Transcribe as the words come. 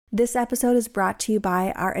This episode is brought to you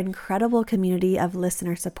by our incredible community of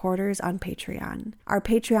listener supporters on Patreon. Our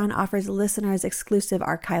Patreon offers listeners exclusive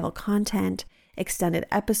archival content, extended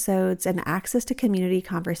episodes, and access to community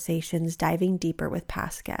conversations diving deeper with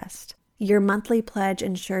past guests. Your monthly pledge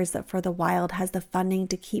ensures that For the Wild has the funding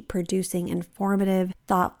to keep producing informative,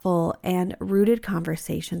 thoughtful, and rooted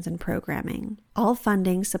conversations and programming. All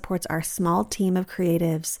funding supports our small team of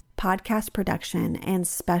creatives, podcast production, and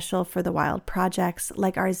special For the Wild projects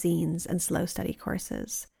like our zines and slow study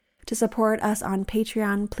courses. To support us on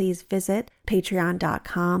Patreon, please visit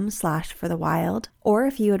patreon.com/forthewild. Or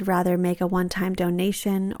if you would rather make a one-time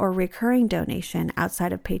donation or recurring donation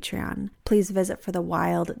outside of Patreon, please visit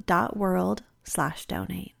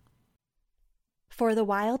forthewild.world/donate. For the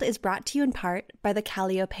Wild is brought to you in part by the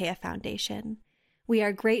Calliopeia Foundation. We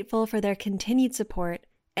are grateful for their continued support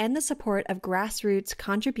and the support of grassroots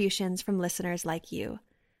contributions from listeners like you.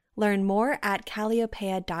 Learn more at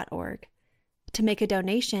calliopeia.org. To make a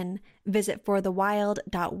donation, visit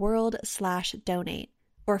forthewild.world/donate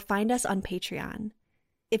or find us on Patreon.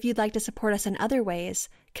 If you'd like to support us in other ways,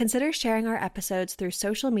 consider sharing our episodes through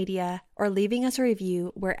social media or leaving us a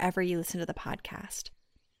review wherever you listen to the podcast.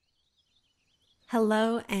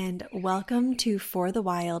 Hello and welcome to For the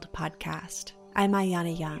Wild podcast. I'm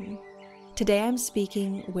Ayana Young. Today I'm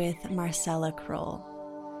speaking with MARCELLA KROLL.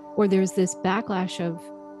 Or there's this backlash of,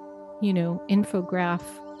 infograph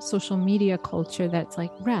social media culture that's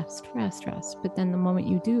like rest. But then the moment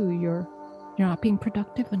you do, you're not being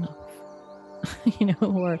productive enough,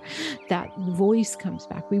 or that voice comes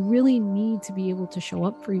back. We really need to be able to show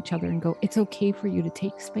up for each other and go, it's okay for you to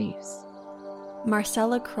take space.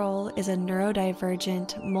 MARCELLA KROLL is a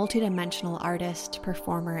neurodivergent, multidimensional artist,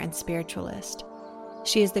 performer, and spiritualist.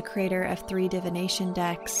 She is the creator of 3 divination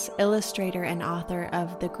decks, illustrator and author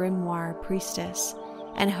of The Grimoire Priestess,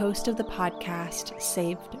 and host of the podcast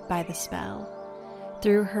Saved by the Spell.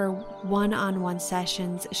 Through her one-on-one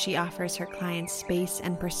sessions, she offers her clients space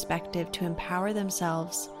and perspective to empower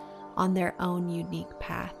themselves on their own unique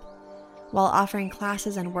path, while offering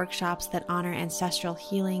classes and workshops that honor ancestral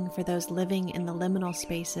healing for those living in the liminal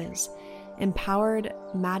spaces, empowered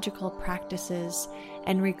magical practices,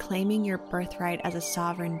 and reclaiming your birthright as a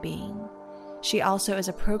sovereign being. She also is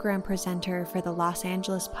a program presenter for the Los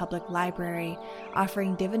Angeles Public Library,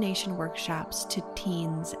 offering divination workshops to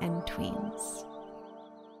teens and tweens.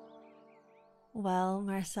 Well,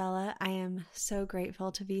 MARCELLA, I am so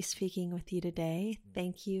grateful to be speaking with you today.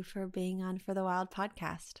 Thank you for being on For the Wild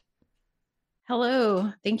podcast.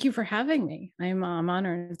 Hello. Thank you for having me. I'm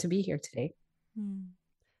honored to be here today.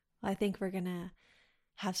 Well, I think we're going to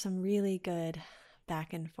have some really good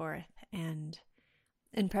back and forth, and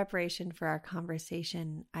in preparation for our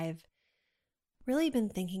conversation, I've really been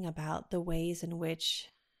thinking about the ways in which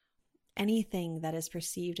anything that is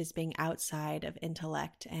perceived as being outside of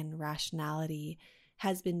intellect and rationality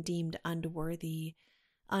has been deemed unworthy,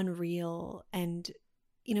 unreal, and,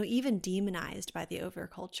 even demonized by the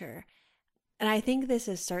overculture. And I think this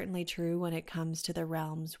is certainly true when it comes to the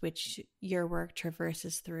realms which your work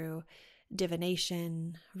traverses through: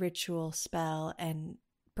 divination, ritual, spell, and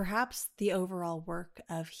perhaps the overall work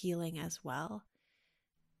of healing as well.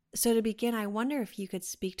 So to begin, I wonder if you could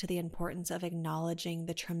speak to the importance of acknowledging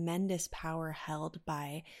the tremendous power held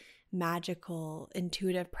by magical,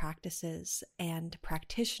 intuitive practices and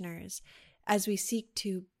practitioners as we seek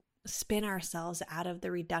to spin ourselves out of the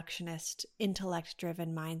reductionist,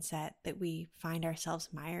 intellect-driven mindset that we find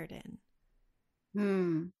ourselves mired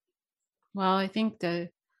in. Well, I think the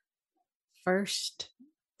first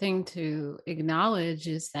thing to acknowledge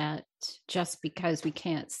is that just because we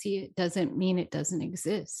can't see it doesn't mean it doesn't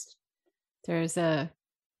exist. There's a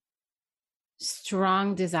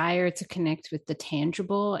strong desire to connect with the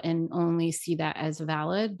tangible and only see that as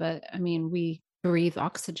valid. But we breathe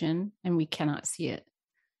oxygen and we cannot see it.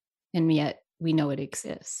 And yet we know it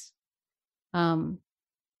exists.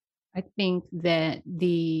 I think that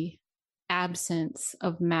the absence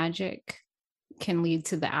of magic can lead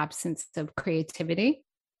to the absence of creativity,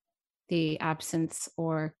 the absence,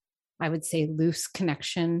 or I would say loose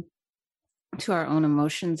connection to our own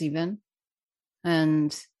emotions even.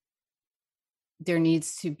 And there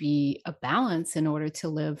needs to be a balance in order to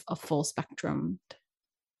live a full spectrum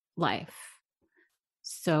life.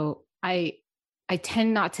 So I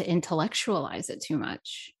tend not to intellectualize it too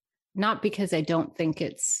much, not because I don't think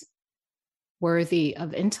it's worthy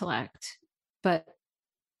of intellect, but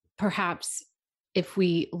perhaps if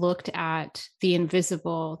we looked at the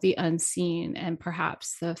invisible, the unseen, and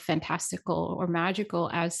perhaps the fantastical or magical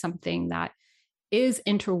as something that is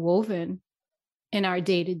interwoven in our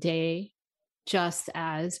day-to-day, just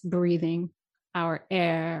as breathing our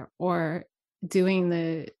air or doing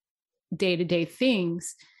the day-to-day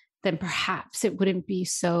things, then perhaps it wouldn't be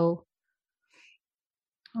so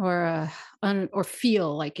or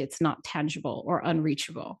feel like it's not tangible or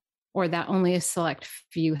unreachable, or that only a select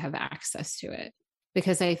few have access to it.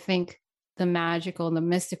 Because I think the magical and the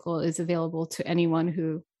mystical is available to anyone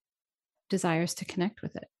who desires to connect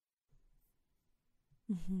with it.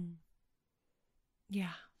 Mm-hmm.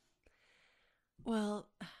 Yeah. Well,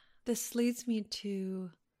 this leads me to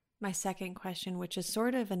my second question, which is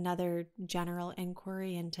sort of another general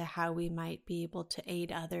inquiry into how we might be able to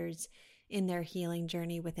aid others in their healing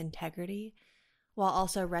journey with integrity, while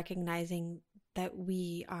also recognizing that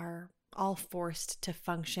we are all forced to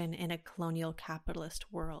function in a colonial capitalist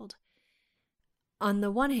world. On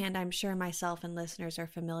the one hand, I'm sure myself and listeners are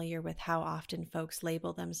familiar with how often folks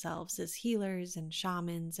label themselves as healers and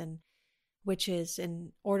shamans and witches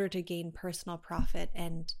in order to gain personal profit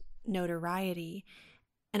and notoriety.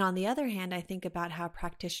 And on the other hand, I think about how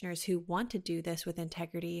practitioners who want to do this with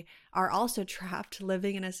integrity are also trapped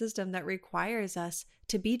living in a system that requires us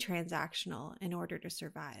to be transactional in order to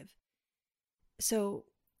survive. So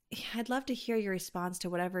I'd love to hear your response to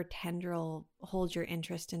whatever tendril holds your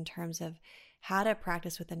interest in terms of how to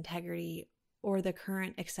practice with integrity or the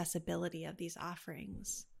current accessibility of these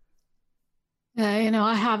offerings. I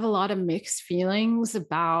have a lot of mixed feelings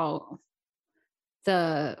about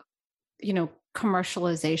the,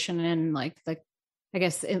 commercialization and like I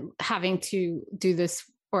guess having to do this,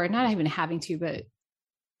 or not even having to, but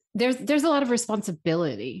there's a lot of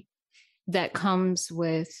responsibility that comes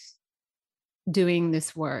with doing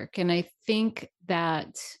this work. And I think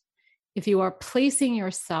that if you are placing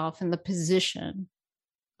yourself in the position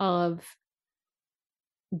of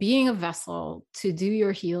being a vessel to do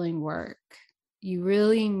your healing work, you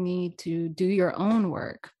really need to do your own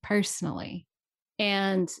work personally.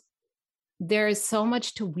 And there is so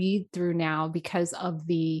much to weed through now because of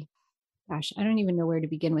I don't even know where to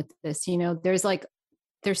begin with this.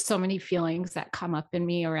 There's so many feelings that come up in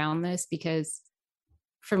me around this, because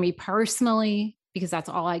for me personally, because that's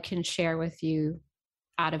all I can share with you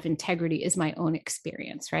out of integrity is my own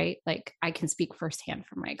experience, right? Like I can speak firsthand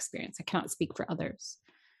from my experience. I cannot speak for others,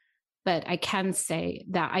 but I can say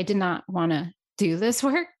that I did not want to do this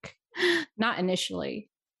work, not initially.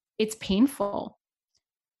 It's painful.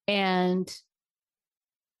 And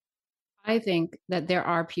I think that there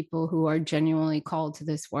are people who are genuinely called to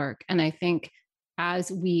this work. And I think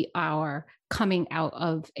as we are coming out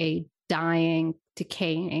of a dying,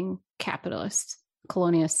 decaying capitalist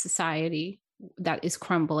colonialist society that is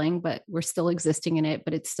crumbling, but we're still existing in it,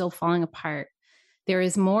 but it's still falling apart, there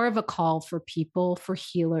is more of a call for people, for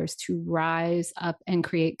healers to rise up and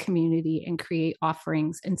create community and create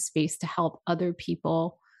offerings and space to help other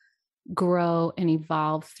people grow and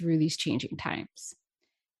evolve through these changing times.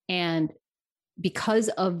 And because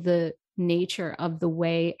of the nature of the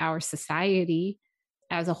way our society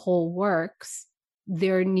as a whole works,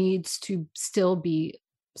 there needs to still be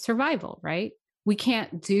survival, right? We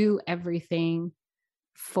can't do everything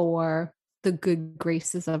for the good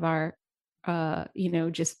graces of our,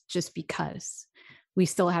 just because we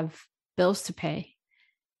still have bills to pay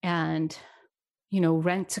and,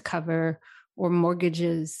 rent to cover or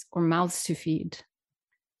mortgages or mouths to feed.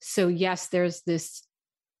 So yes, there's this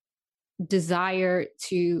desire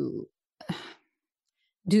to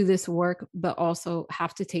do this work, but also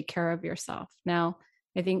have to take care of yourself. Now,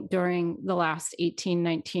 I think during the last 18,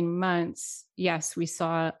 19 months, yes, we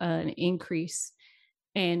saw an increase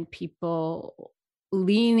in people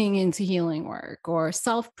leaning into healing work or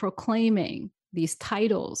self-proclaiming these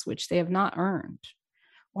titles, which they have not earned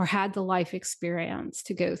or had the life experience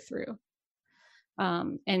to go through,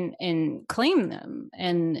 and claim them.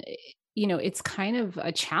 And it's kind of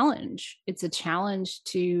a challenge. It's a challenge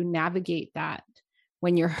to navigate that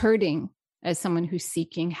when you're hurting as someone who's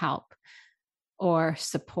seeking help or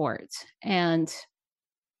support. And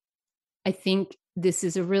I think this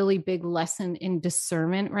is a really big lesson in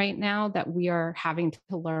discernment right now that we are having to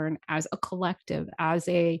learn as a collective, as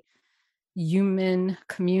a human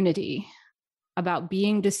community, about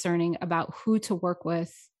being discerning about who to work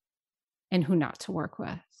with and who not to work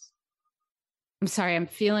with. I'm sorry, I'm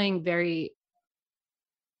feeling very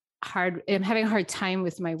hard. I'm having a hard time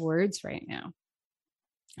with my words right now.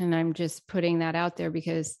 And I'm just putting that out there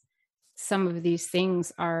because some of these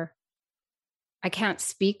things I can't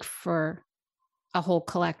speak for a whole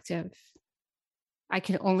collective. I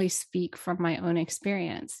can only speak from my own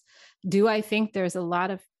experience. Do I think there's a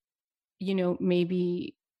lot of,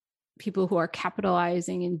 maybe people who are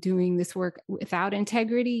capitalizing and doing this work without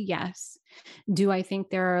integrity? Yes. Do I think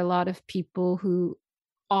there are a lot of people who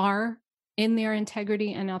are in their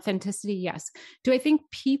integrity and authenticity? Yes. Do I think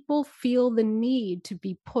people feel the need to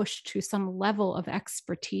be pushed to some level of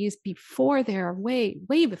expertise before they're way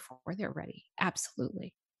before they're ready?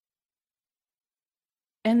 Absolutely.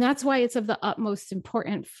 And that's why it's of the utmost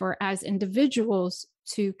importance for as individuals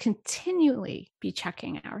to continually be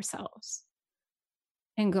checking ourselves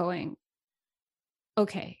and going,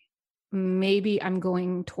 okay, maybe I'm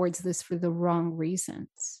going towards this for the wrong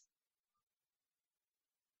reasons.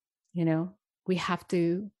 You know, we have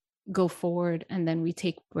to go forward and then we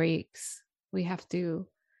take breaks. We have to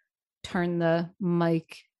turn the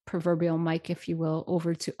proverbial mic, if you will,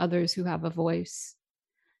 over to others who have a voice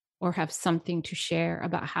or have something to share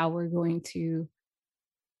about how we're going to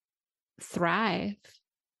thrive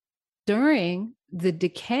during the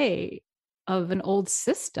decay of an old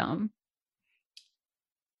system.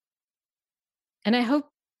 And I hope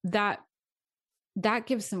that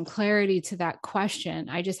gives some clarity to that question.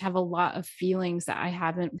 I just have a lot of feelings that I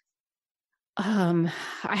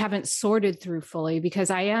haven't sorted through fully,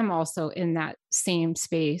 because I am also in that same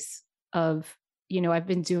space of, I've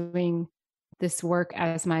been doing this work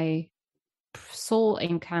as my sole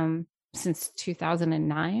income since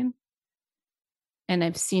 2009. And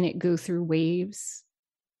I've seen it go through waves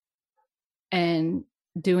and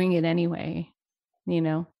doing it anyway,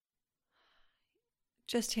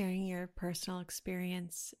 Just hearing your personal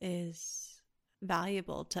experience is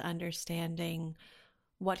valuable to understanding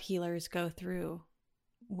what healers go through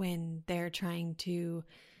when they're trying to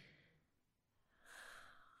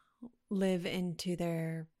live into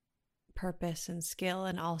their purpose and skill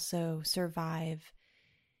and also survive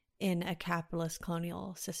in a capitalist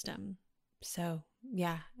colonial system. So,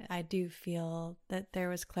 yeah, I do feel that there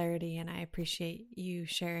was clarity, and I appreciate you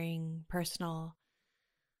sharing personal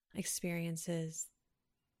experiences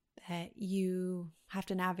that you have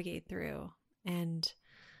to navigate through. And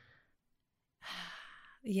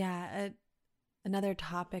yeah, another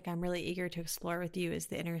topic I'm really eager to explore with you is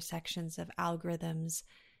the intersections of algorithms,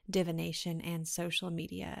 divination, and social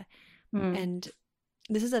media. And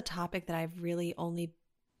this is a topic that I've really only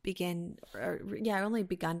begun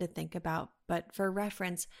to think about. But for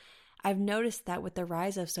reference, I've noticed that with the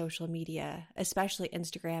rise of social media, especially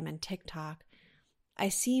Instagram and TikTok, I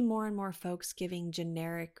see more and more folks giving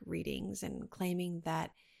generic readings and claiming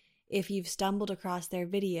that if you've stumbled across their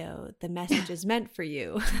video, the message is meant for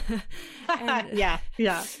you. Yeah.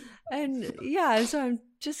 And yeah, so I'm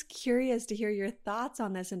just curious to hear your thoughts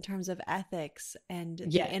on this in terms of ethics and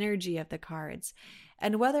the energy of the cards,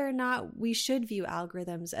 and whether or not we should view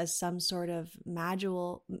algorithms as some sort of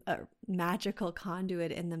magical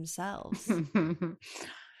conduit in themselves.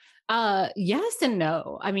 Yes and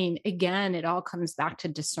no. I mean, again, it all comes back to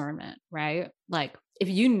discernment, right? Like, if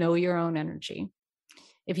you know your own energy,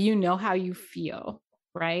 if you know how you feel,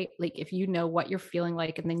 right? Like, if you know what you're feeling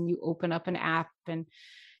like, and then you open up an app and,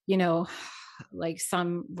 like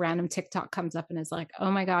some random TikTok comes up and is like,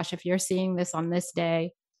 oh my gosh, if you're seeing this on this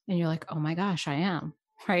day, and you're like, oh my gosh, I am,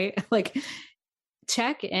 right? Like,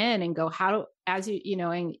 check in and go,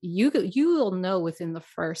 and you will know within the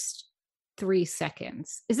first 3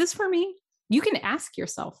 seconds, is this for me? You can ask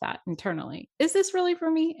yourself that internally. Is this really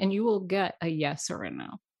for me? And you will get a yes or a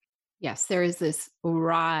no. Yes, there is this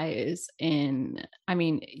rise in,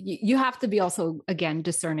 you have to be also, again,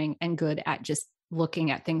 discerning and good at just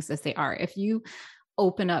looking at things as they are. If you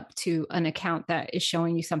open up to an account that is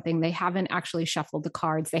showing you something, they haven't actually shuffled the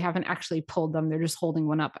cards, they haven't actually pulled them, they're just holding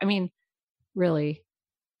one up. Really,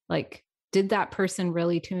 like, did that person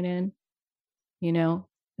really tune in?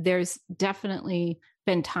 There's definitely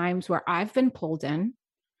been times where I've been pulled in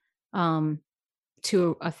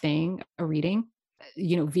to a reading,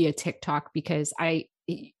 via TikTok, because I'm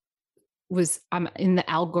in the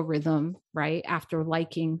algorithm, right? After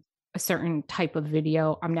liking a certain type of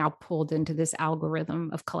video, I'm now pulled into this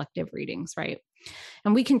algorithm of collective readings, right?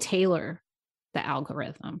 And we can tailor the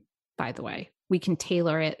algorithm, by the way. We can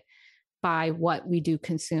tailor it by what we do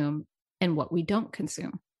consume and what we don't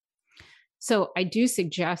consume. So I do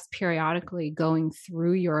suggest periodically going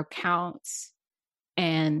through your accounts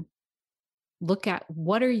and look at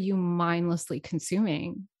what are you mindlessly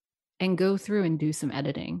consuming, and go through and do some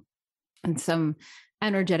editing and some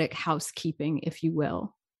energetic housekeeping, if you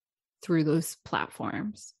will, through those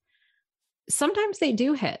platforms. Sometimes they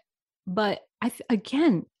do hit, but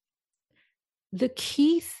again, the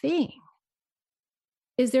key thing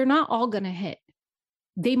is they're not all going to hit.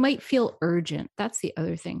 They might feel urgent. That's the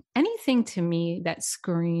other thing. Anything to me that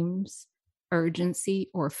screams urgency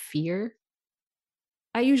or fear,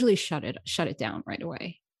 I usually shut it down right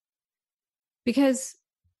away, because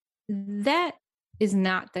that is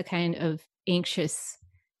not the kind of anxious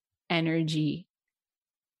energy,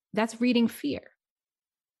 that's reading fear.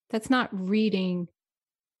 That's not reading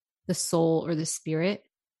the soul or the spirit.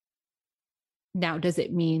 Now, does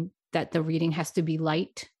it mean that the reading has to be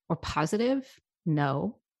light or positive?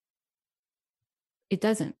 No, it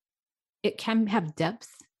doesn't. It can have depth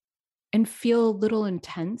and feel a little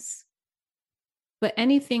intense. But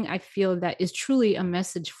anything I feel that is truly a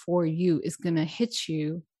message for you is going to hit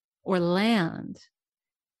you or land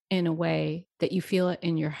in a way that you feel it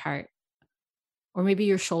in your heart. Or maybe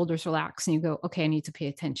your shoulders relax and you go, okay, I need to pay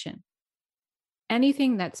attention.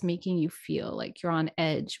 Anything that's making you feel like you're on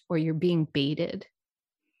edge or you're being baited,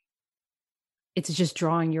 it's just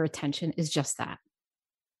drawing your attention, is just that.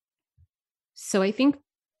 So I think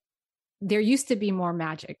there used to be more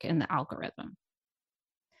magic in the algorithm.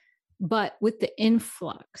 But with the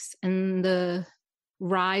influx and the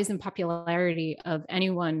rise in popularity of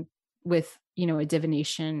anyone with, a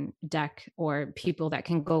divination deck or people that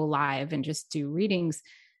can go live and just do readings,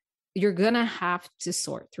 you're going to have to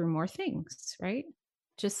sort through more things, right?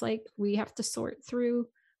 Just like we have to sort through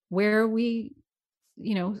where we,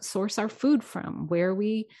 source our food from,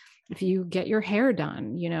 if you get your hair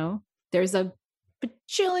done, there's a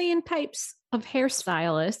bajillion types of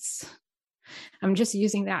hairstylists. I'm just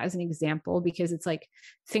using that as an example because it's like,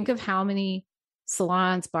 think of how many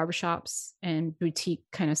salons, barbershops, and boutique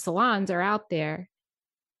kind of salons are out there.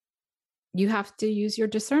 You have to use your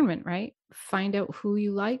discernment, right? Find out who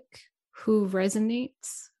you like, who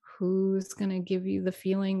resonates, who's going to give you the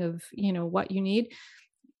feeling of, what you need.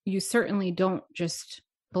 You certainly don't just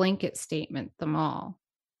blanket statement them all.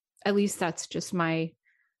 At least that's just my,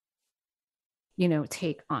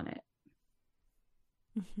 take on it.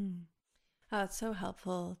 Mm-hmm. Oh, it's so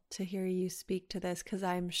helpful to hear you speak to this because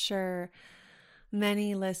I'm sure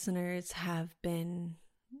many listeners have been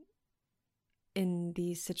in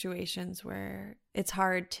these situations where it's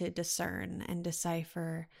hard to discern and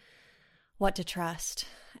decipher what to trust.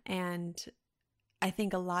 And I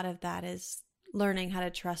think a lot of that is learning how to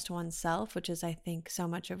trust oneself, which is, I think, so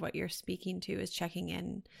much of what you're speaking to is checking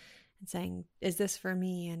in and saying, is this for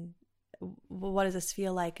me? And what does this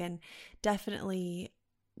feel like? And definitely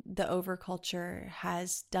the overculture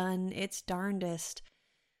has done its darndest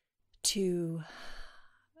to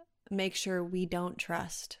make sure we don't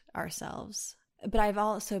trust ourselves. But I've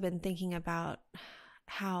also been thinking about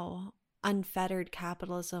how unfettered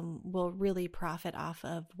capitalism will really profit off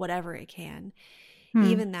of whatever it can,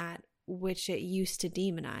 even that which it used to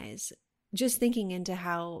demonize. Just thinking into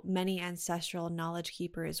how many ancestral knowledge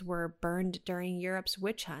keepers were burned during Europe's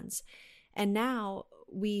witch hunts. And now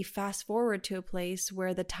we fast forward to a place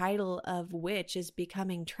where the title of witch is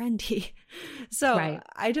becoming trendy. So right.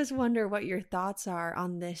 I just wonder what your thoughts are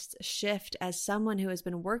on this shift as someone who has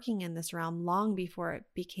been working in this realm long before it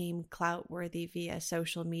became clout worthy via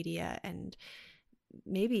social media and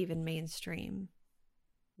maybe even mainstream.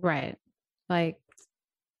 Right. Like,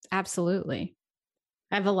 absolutely.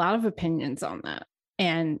 I have a lot of opinions on that.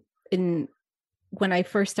 And when I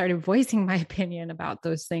first started voicing my opinion about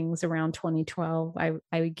those things around 2012, I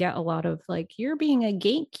would get a lot of like, you're being a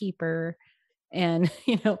gatekeeper. And,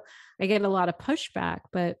 I get a lot of pushback,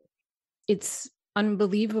 but it's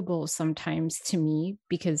unbelievable sometimes to me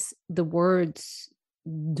because the words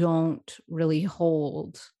don't really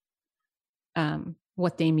hold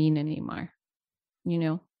what they mean anymore.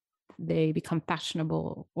 They become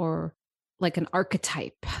fashionable or like an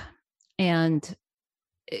archetype. And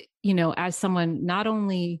as someone not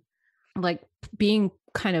only like being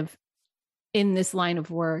kind of in this line of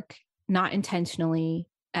work, not intentionally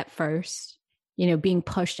at first, being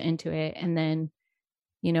pushed into it. And then,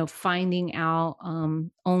 finding out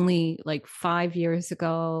only like 5 years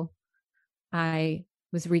ago, I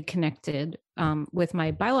was reconnected with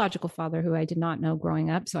my biological father, who I did not know growing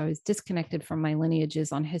up. So I was disconnected from my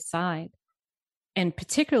lineages on his side. And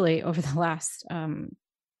particularly over the last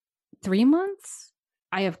 3 months,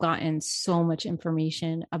 I have gotten so much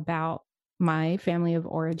information about my family of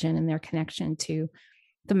origin and their connection to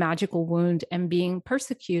the magical wound and being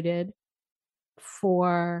persecuted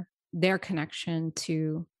for their connection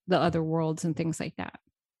to the other worlds and things like that.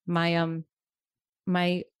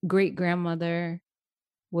 My great grandmother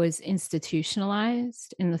was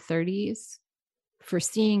institutionalized in the 30s for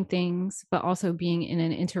seeing things, but also being in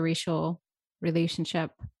an interracial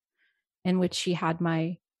relationship in which she had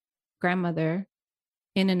my grandmother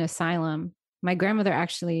in an asylum. My grandmother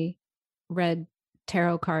actually read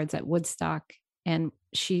tarot cards at Woodstock, and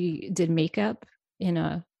she did makeup in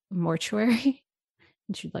a mortuary.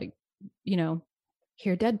 And she'd like,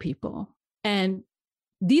 hear dead people. And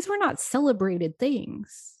these were not celebrated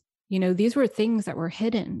things. These were things that were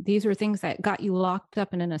hidden. These were things that got you locked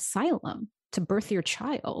up in an asylum to birth your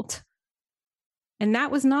child. And that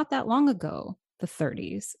was not that long ago, the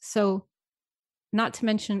 30s. So, not to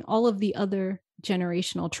mention all of the other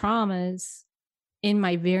generational traumas in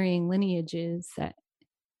my varying lineages that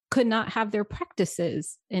could not have their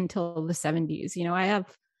practices until the 70s. I have,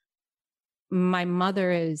 my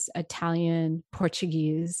mother is Italian,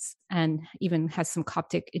 Portuguese, and even has some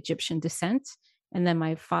Coptic Egyptian descent. And then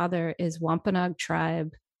my father is Wampanoag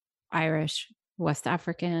tribe, Irish, West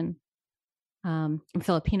African, and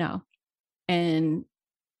Filipino. And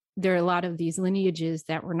there are a lot of these lineages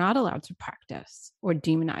that were not allowed to practice or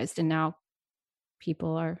demonized. And now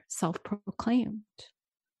people are self-proclaimed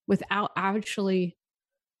without actually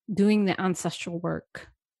doing the ancestral work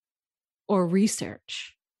or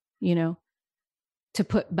research, to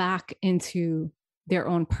put back into their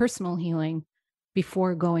own personal healing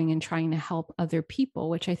before going and trying to help other people,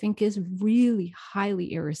 which I think is really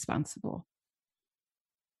highly irresponsible.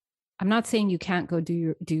 I'm not saying you can't go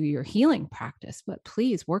do your healing practice, but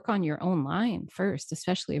please work on your own line first,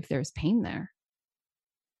 especially if there's pain there.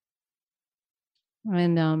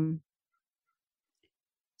 And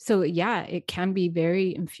so yeah, it can be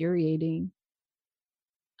very infuriating.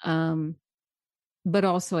 But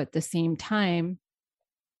also at the same time,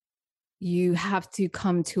 you have to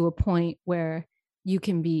come to a point where you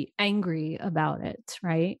can be angry about it,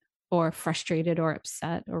 right? Or frustrated or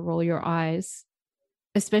upset or roll your eyes,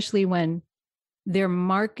 especially when they're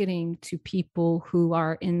marketing to people who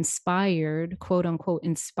are inspired, quote unquote,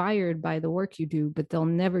 inspired by the work you do, but they'll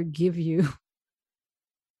never give you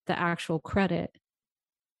the actual credit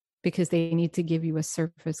because they need to give you a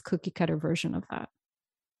surface cookie cutter version of that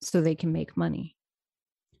so they can make money.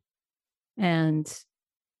 And,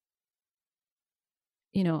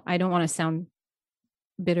 I don't want to sound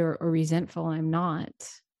bitter or resentful. I'm not,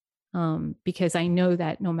 because I know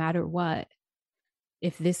that no matter what,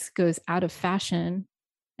 if this goes out of fashion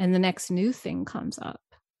and the next new thing comes up,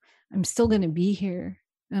 I'm still going to be here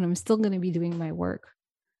and I'm still going to be doing my work.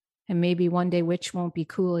 And maybe one day witch won't be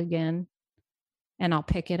cool again and I'll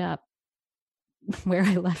pick it up where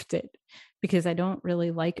I left it, because I don't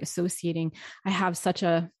really like associating. I have such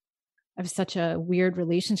a weird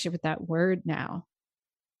relationship with that word now,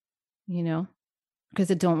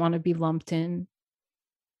 because I don't want to be lumped in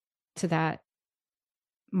to that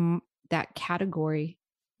category,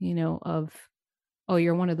 of, oh,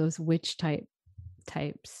 you're one of those witch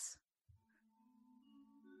types.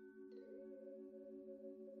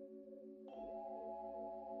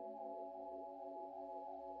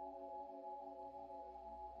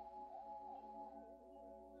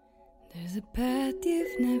 There's a path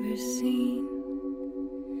you've never seen,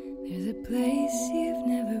 there's a place you've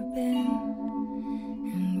never been,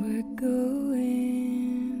 and we're going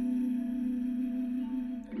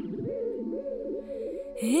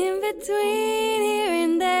in between here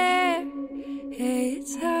and there. Hey,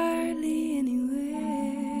 it's hardly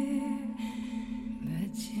anywhere,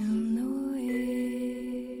 but you'll know it.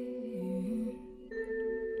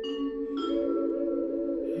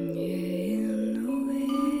 Yeah, you'll know it.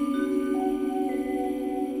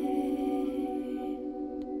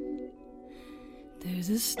 There's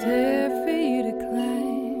a stair for you to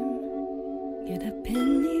climb, get a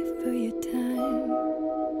penny for your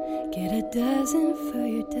time, get a dozen for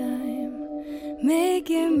your dime, make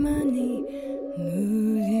your money,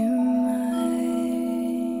 lose your mind.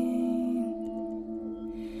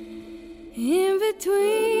 In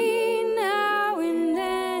between now and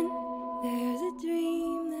then, there's a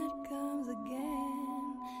dream that comes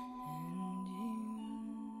again, and you know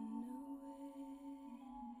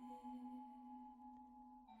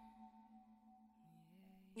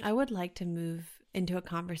it. I would like to move into a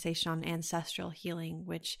conversation on ancestral healing,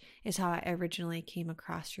 which is how I originally came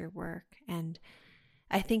across your work. And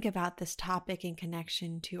I think about this topic in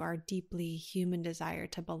connection to our deeply human desire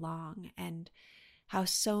to belong, and how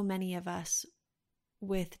so many of us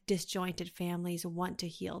with disjointed families want to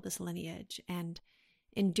heal this lineage, and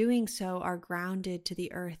in doing so are grounded to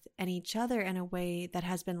the earth and each other in a way that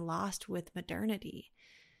has been lost with modernity.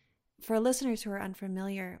 For listeners who are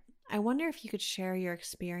unfamiliar, I wonder if you could share your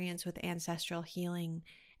experience with ancestral healing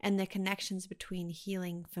and the connections between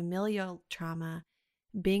healing familial trauma,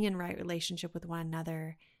 being in right relationship with one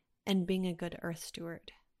another, and being a good earth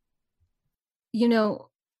steward.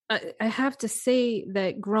 I have to say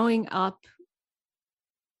that growing up,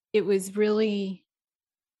 it was really,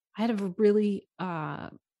 I had a really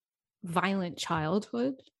violent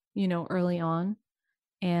childhood, early on.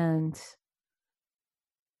 And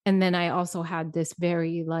then I also had this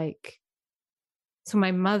very So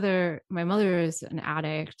my mother is an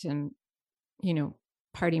addict and, you know,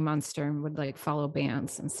 party monster and would like follow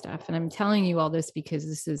bands and stuff. And I'm telling you all this because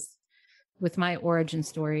this is with my origin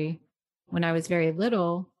story. When I was very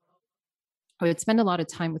little, I would spend a lot of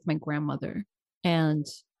time with my grandmother, and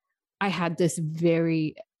I had this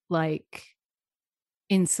very like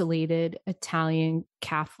insulated Italian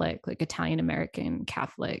Catholic, like Italian American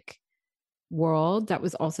Catholic world that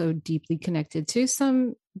was also deeply connected to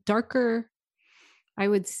some darker, I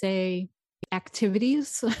would say,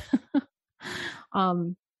 activities,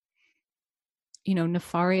 you know,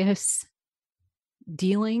 nefarious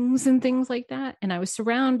dealings and things like that. And I was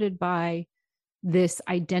surrounded by this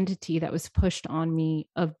identity that was pushed on me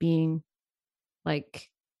of being like,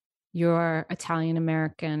 you're Italian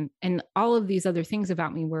American, and all of these other things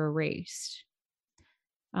about me were erased.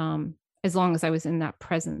 As long as I was in that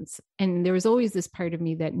presence. And there was always this part of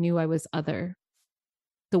me that knew I was other.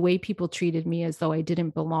 The way people treated me as though I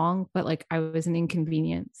didn't belong, but like I was an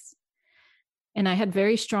inconvenience. And I had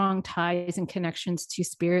very strong ties and connections to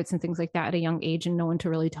spirits and things like that at a young age, and no one to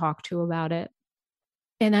really talk to about it.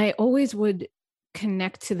 And I always would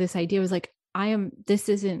connect to this idea. I was like, this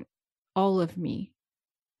isn't all of me.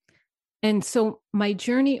 And so my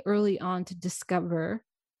journey early on to discover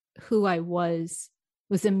who I was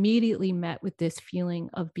immediately met with this feeling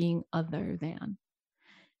of being other than.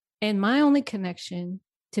 And my only connection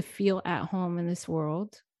to feel at home in this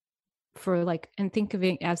world for like, and think of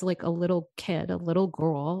it as like a little kid, a little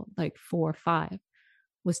girl, like 4 or 5,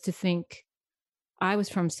 was to think I was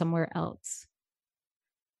from somewhere else,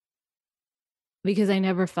 because I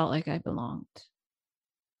never felt like I belonged.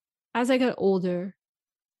 As I got older,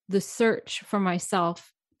 the search for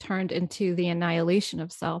myself turned into the annihilation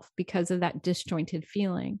of self because of that disjointed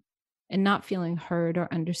feeling and not feeling heard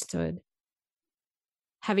or understood.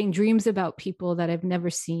 Having dreams about people that I've never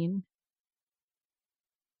seen.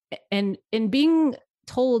 And being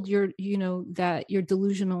told that you're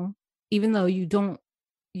delusional, even though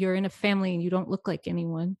you're in a family and you don't look like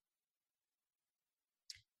anyone.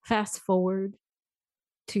 Fast forward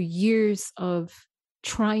to years of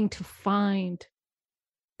trying to find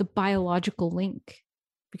the biological link,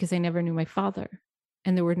 because I never knew my father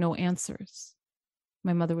and there were no answers.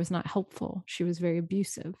 My mother was not helpful. She was very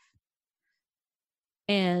abusive.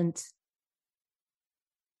 And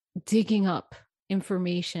digging up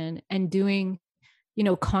information and doing,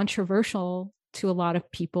 controversial to a lot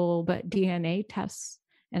of people, but DNA tests,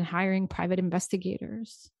 and hiring private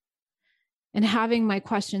investigators and having my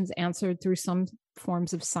questions answered through some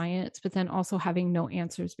forms of science, but then also having no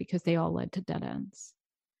answers because they all led to dead ends.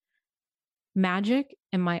 Magic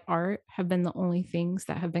and my art have been the only things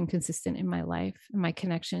that have been consistent in my life, and my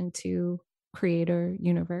connection to creator,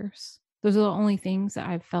 universe. Those are the only things that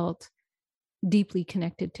I've felt deeply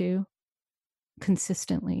connected to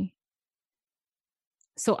consistently.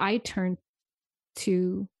 So I turned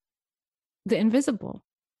to the invisible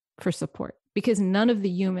for support, because none of the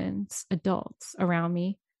humans, adults around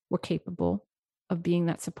me, were capable of being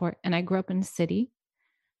that support. And I grew up in a city,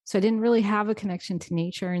 so I didn't really have a connection to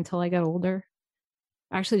nature until I got older.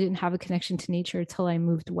 I actually didn't have a connection to nature until I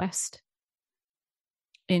moved west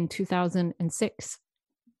in 2006.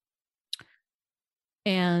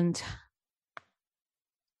 And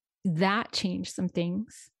that changed some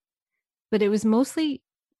things. But it was mostly,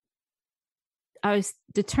 I was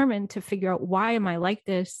determined to figure out, why am I like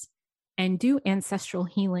this, and do ancestral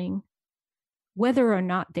healing, whether or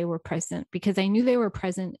not they were present, because I knew they were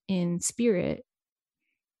present in spirit,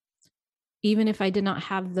 even if I did not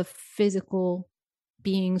have the physical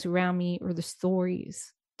beings around me or the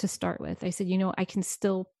stories to start with. I said, I can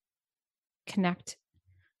still connect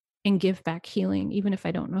and give back healing, even if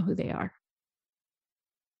I don't know who they are.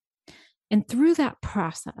 And through that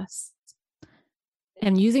process,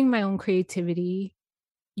 and using my own creativity,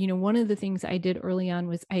 one of the things I did early on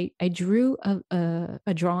was I drew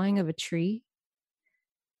a drawing of a tree,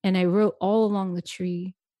 and I wrote all along the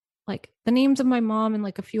tree, like the names of my mom and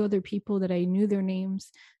like a few other people that I knew their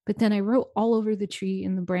names. But then I wrote all over the tree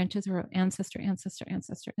in the branches, I wrote ancestor, ancestor,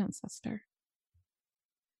 ancestor, ancestor.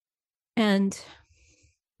 And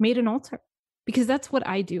made an altar, because that's what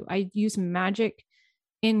I do. I use magic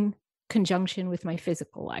in conjunction with my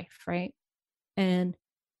physical life, right? And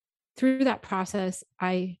through that process,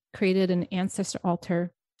 I created an ancestor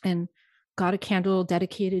altar and got a candle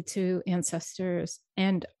dedicated to ancestors.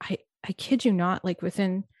 And I kid you not, like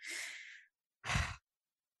within, I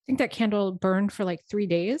think that candle burned for like 3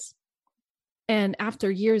 days. And after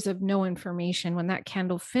years of no information, when that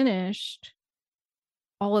candle finished,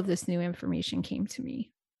 all of this new information came to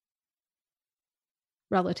me.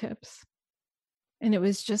 Relatives. And it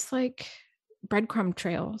was just like, breadcrumb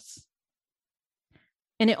trails.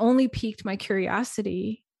 And it only piqued my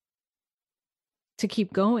curiosity to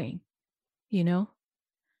keep going, you know?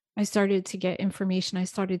 I started to get information. I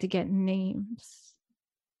started to get names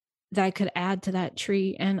that I could add to that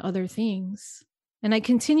tree and other things. And I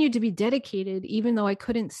continued to be dedicated, even though I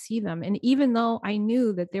couldn't see them. And even though I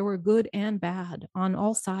knew that there were good and bad on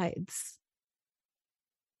all sides,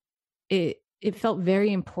 it felt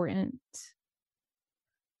very important.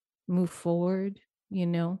 Move forward, you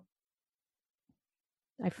know.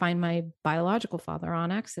 I find my biological father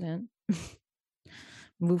on accident.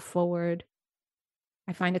 Move forward.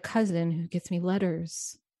 I find a cousin who gets me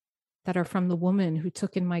letters that are from the woman who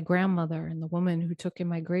took in my grandmother and the woman who took in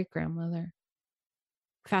my great-grandmother.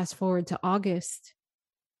 Fast forward to August,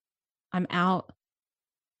 I'm out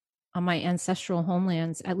on my ancestral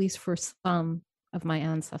homelands, at least for some of my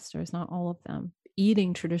ancestors, not all of them,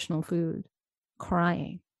 eating traditional food,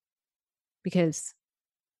 crying, because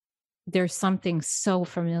there's something so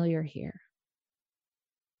familiar here.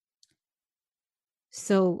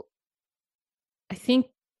 So I think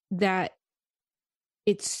that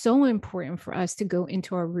it's so important for us to go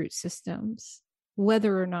into our root systems,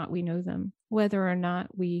 whether or not we know them, whether or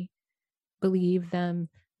not we believe them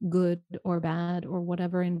good or bad or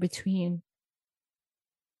whatever in between,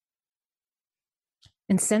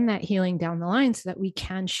 and send that healing down the line so that we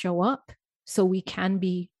can show up, so we can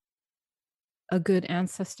be a good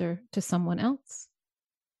ancestor to someone else.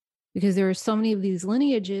 Because there are so many of these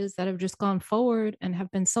lineages that have just gone forward and have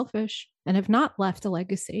been selfish and have not left a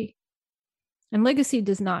legacy. And legacy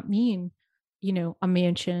does not mean, you know, a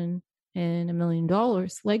mansion and $1 million.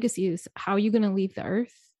 Legacy is, how are you going to leave the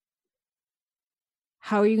earth?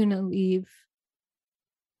 How are you going to leave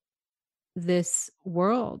this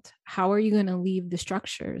world? How are you going to leave the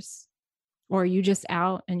structures? Or are you just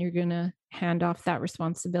out and you're going to hand off that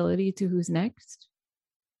responsibility to who's next?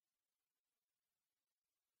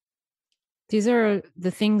 These are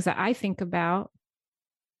the things that I think about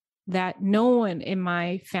that no one in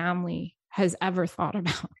my family has ever thought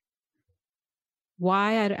about.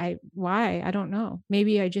 Why? I don't know.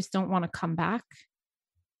 Maybe I just don't want to come back,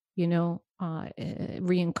 you know,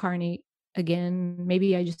 reincarnate again.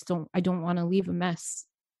 Maybe I don't want to leave a mess.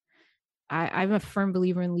 I'm a firm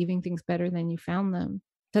believer in leaving things better than you found them.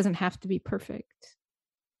 It doesn't have to be perfect,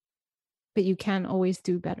 but you can always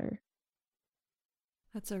do better.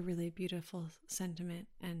 That's a really beautiful sentiment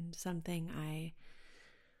and something I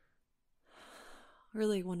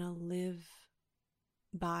really want to live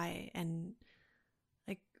by. And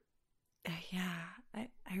like, yeah, I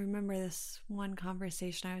remember this one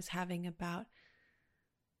conversation I was having about,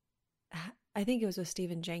 I think it was with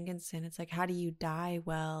Stephen Jenkinson. It's like, how do you die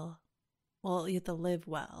well? Well, you have to live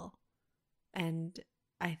well. And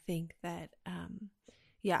I think that,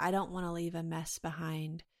 I don't want to leave a mess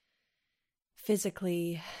behind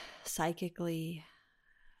physically, psychically.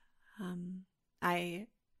 I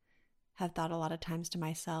have thought a lot of times to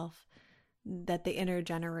myself that the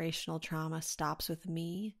intergenerational trauma stops with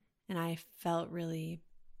me. And I felt really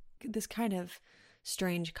this kind of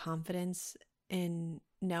strange confidence in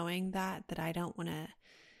knowing that I don't want to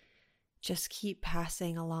just keep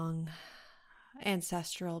passing along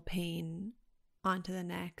ancestral pain onto the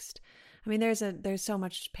next. I mean, there's so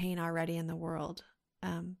much pain already in the world,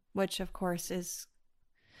 which of course is,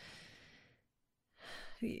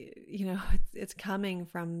 you know, it's coming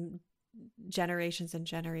from generations and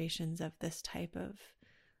generations of this type of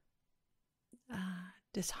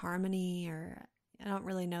disharmony, or I don't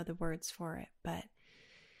really know the words for it, but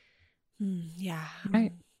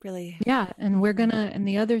Right. Really. Yeah. And and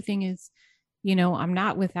the other thing is, you know, I'm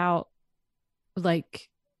not without like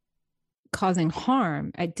causing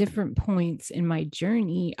harm. At different points in my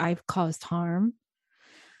journey, I've caused harm.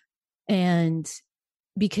 And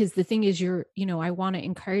because the thing is, I want to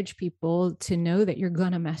encourage people to know that you're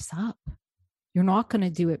going to mess up. You're not going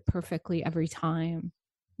to do it perfectly every time.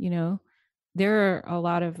 You know, there are a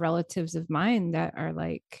lot of relatives of mine that are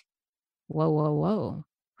like, whoa,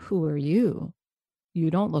 who are you? You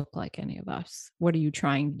don't look like any of us. What are you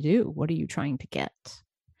trying to do? What are you trying to get?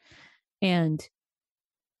 And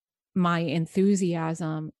my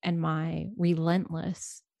enthusiasm and my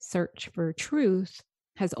relentless search for truth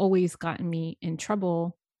has always gotten me in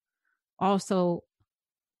trouble. Also,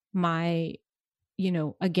 my,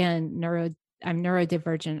 again, I'm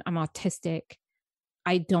neurodivergent, I'm autistic.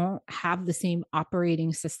 I don't have the same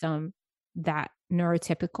operating system that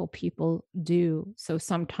neurotypical people do. So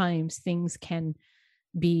sometimes things can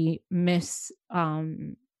be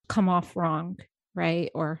come off wrong,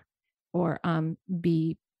 right? Or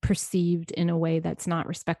be perceived in a way that's not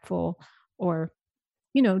respectful, or,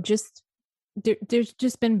 just there's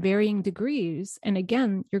just been varying degrees. And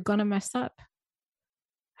again, you're going to mess up.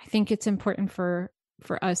 I think it's important for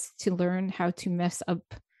us to learn how to mess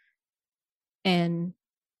up and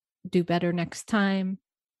do better next time,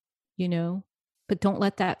 but don't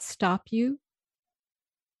let that stop you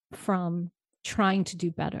from trying to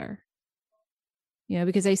do better.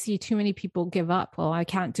 Because I see too many people give up. Well, I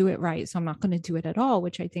can't do it right, so I'm not going to do it at all,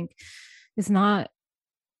 which I think is not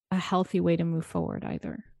a healthy way to move forward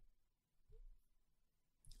either.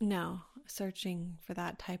 No, searching for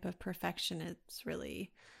that type of perfection is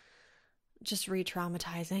really just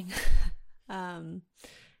re-traumatizing.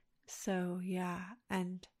 So yeah.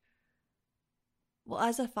 And well,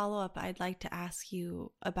 as a follow-up, I'd like to ask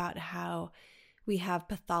you about how we have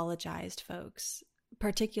pathologized folks,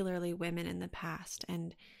 particularly women in the past,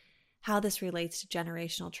 and how this relates to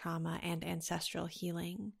generational trauma and ancestral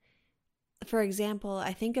healing. For example,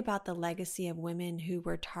 I think about the legacy of women who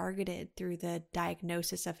were targeted through the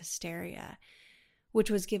diagnosis of hysteria, which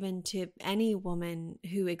was given to any woman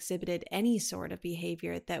who exhibited any sort of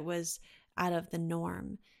behavior that was out of the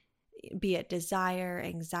norm, be it desire,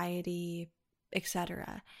 anxiety,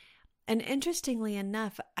 etc. And interestingly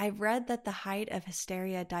enough, I've read that the height of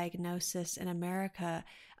hysteria diagnosis in America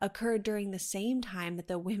occurred during the same time that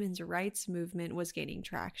the women's rights movement was gaining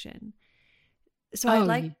traction.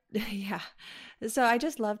 So yeah. So I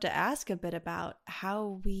just love to ask a bit about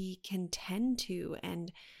how we can tend to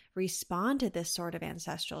and respond to this sort of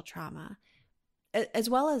ancestral trauma, as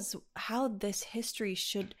well as how this history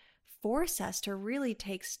should force us to really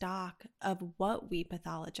take stock of what we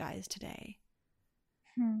pathologize today.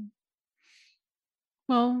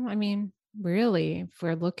 Well, I mean, really, if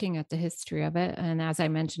we're looking at the history of it, and as I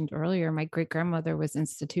mentioned earlier, my great grandmother was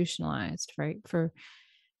institutionalized, right, for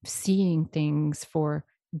seeing things, for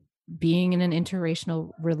being in an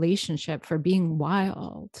interracial relationship, for being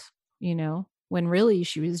wild, when really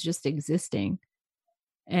she was just existing.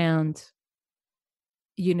 And,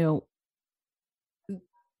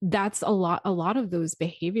 that's a lot of those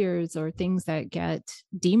behaviors or things that get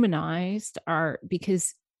demonized are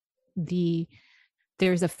because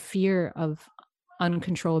there's a fear of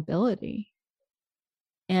uncontrollability.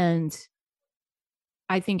 And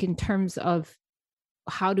I think in terms of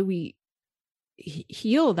how do we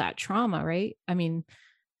heal that trauma, right? I mean,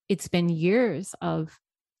 it's been years of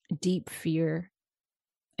deep fear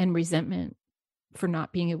and resentment for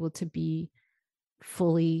not being able to be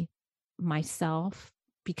fully myself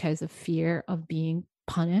because of fear of being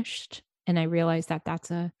punished. And I realized that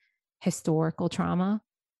that's a historical trauma.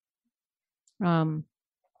 And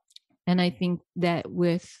I think that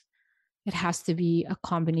it has to be a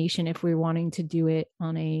combination if we're wanting to do it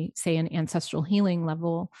on an ancestral healing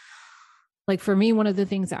level. Like for me, one of the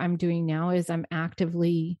things that I'm doing now is I'm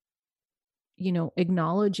actively,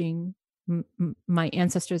 acknowledging my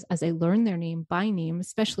ancestors as I learn their name by name,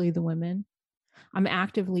 especially the women. I'm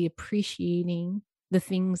actively appreciating the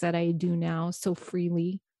things that I do now so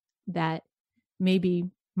freely that maybe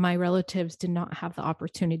my relatives did not have the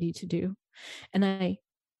opportunity to do. And I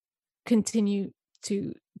continue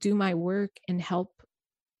to do my work and help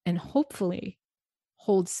and hopefully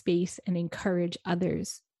hold space and encourage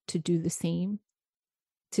others to do the same,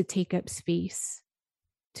 to take up space,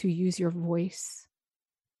 to use your voice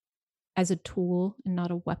as a tool and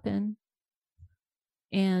not a weapon.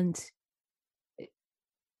 And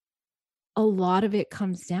a lot of it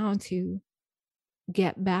comes down to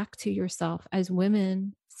get back to yourself as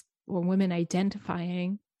women or women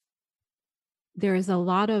identifying. There is a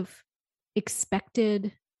lot of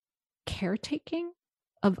expected caretaking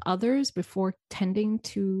of others before tending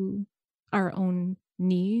to our own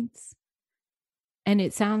needs. And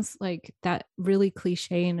it sounds like that really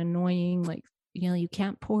cliche and annoying, like, you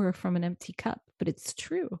can't pour from an empty cup, but it's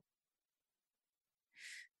true.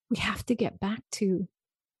 We have to get back to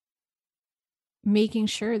making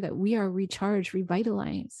sure that we are recharged,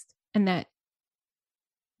 revitalized, and that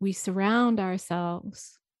we surround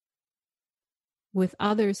ourselves with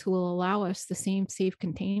others who will allow us the same safe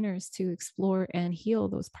containers to explore and heal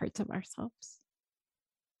those parts of ourselves.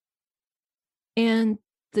 And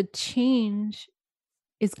the change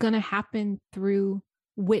is going to happen through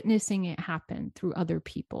witnessing it happen through other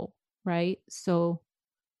people, right? So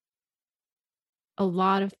a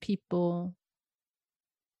lot of people,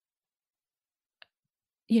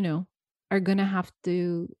 are going to have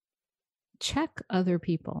to check other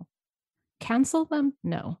people. Cancel them?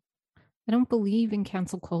 No. I don't believe in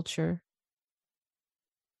cancel culture.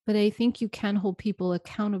 But I think you can hold people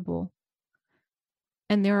accountable.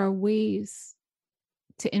 And there are ways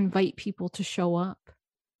to invite people to show up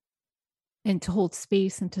and to hold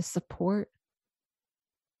space and to support.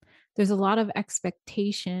 there's a lot of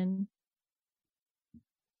expectation,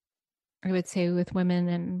 I would say, with women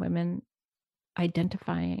and women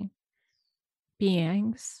identifying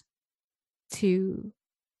beings to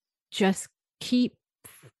just keep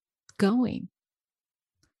going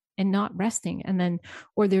and not resting. And then,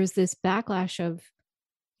 or there's this backlash of,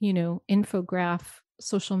 infograph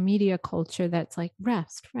social media culture that's like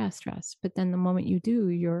rest. But then the moment you do,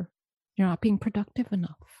 you're not being productive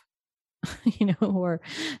enough, or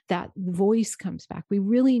that voice comes back. We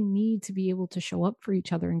really need to be able to show up for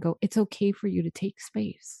each other and go, it's okay for you to take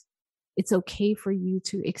space. It's okay for you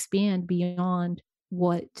to expand beyond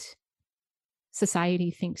what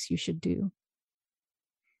society thinks you should do.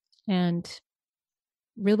 And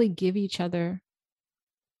really give each other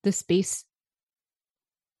the space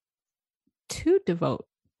to devote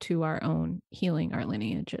to our own healing, our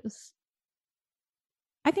lineages.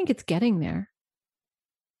 I think it's getting there.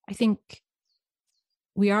 I think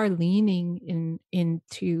we are leaning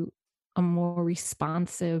into a more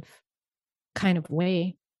responsive kind of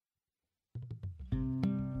way.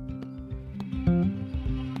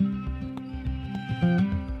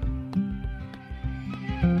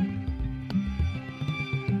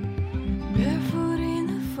 Barefoot in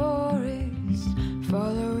the forest,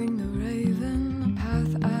 following the raven, a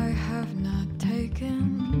path I have not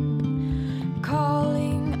taken,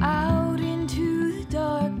 calling out into the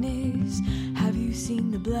darkness. Have you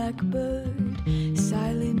seen the blackbird?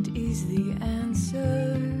 Silent is the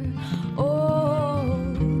answer. Oh,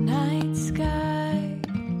 night sky,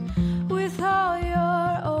 with all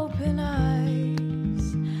your open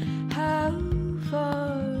eyes, how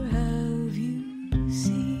far have you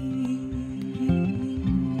seen?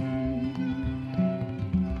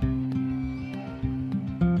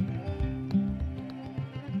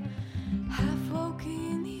 Half woke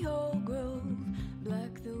in the old grove,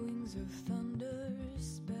 black the wings of thunder,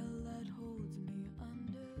 spell that holds me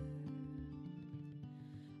under.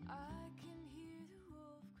 I can hear the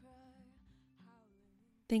wolf cry,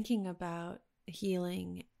 howling. Thinking about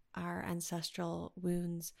healing our ancestral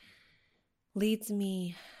wounds leads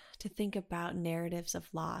me to think about narratives of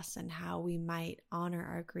loss and how we might honor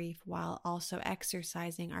our grief while also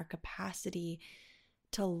exercising our capacity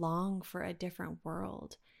to long for a different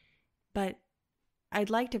world. But I'd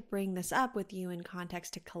like to bring this up with you in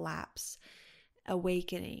context to collapse,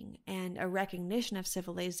 awakening, and a recognition of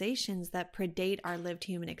civilizations that predate our lived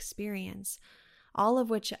human experience, all of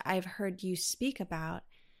which I've heard you speak about.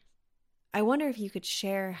 I wonder if you could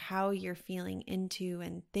share how you're feeling into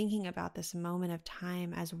and thinking about this moment of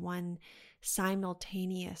time as one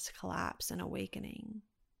simultaneous collapse and awakening.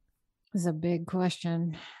 This is a big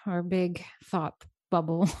question or a big thought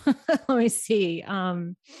bubble. Let me see.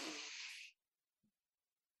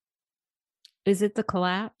 Is it the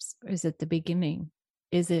collapse or is it the beginning?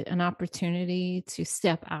 Is it an opportunity to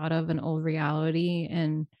step out of an old reality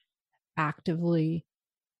and actively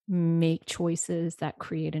make choices that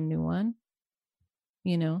create a new one?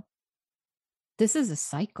 This is a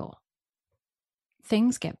cycle.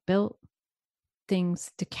 Things get built,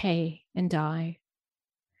 things decay and die.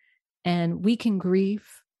 And we can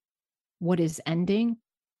grieve what is ending,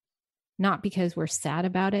 not because we're sad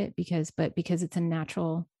about it, but because it's a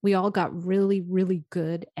natural. We all got really, really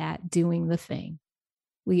good at doing the thing.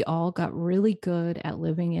 We all got really good at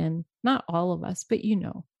living in, not all of us, but you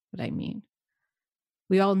know what I mean.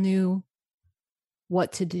 We all knew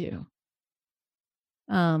what to do.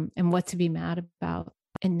 And what to be mad about.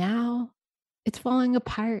 And now it's falling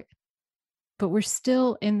apart, but we're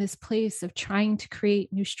still in this place of trying to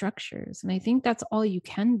create new structures. And I think that's all you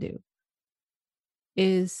can do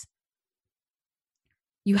is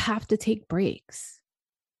you have to take breaks.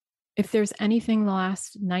 If there's anything the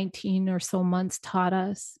last 19 or so months taught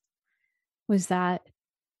us was that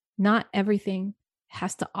not everything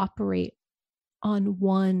has to operate on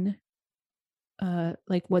one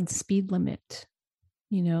speed limit.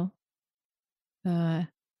 You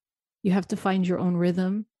have to find your own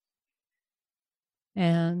rhythm,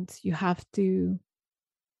 and you have to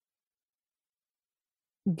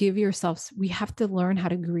give yourself, we have to learn how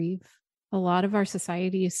to grieve. A lot of our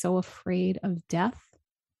society is so afraid of death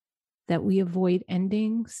that we avoid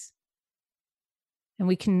endings, and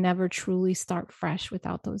we can never truly start fresh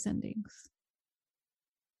without those endings.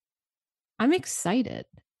 I'm excited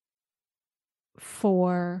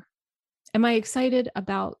am I excited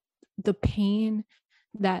about the pain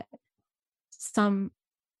that some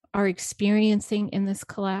are experiencing in this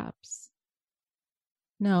collapse?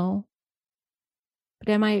 No. But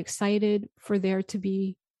am I excited for there to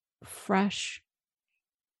be fresh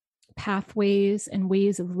pathways and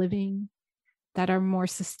ways of living that are more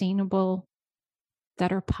sustainable,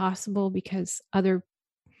 that are possible because other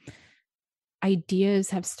ideas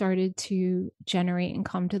have started to generate and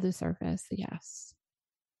come to the surface? Yes.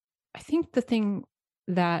 I think the thing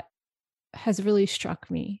that has really struck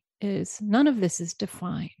me is none of this is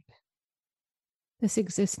defined. This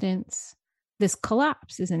existence, this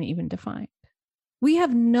collapse isn't even defined. We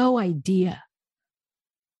have no idea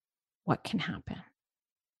what can happen.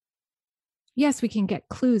 Yes, we can get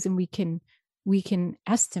clues and we can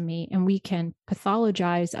estimate and we can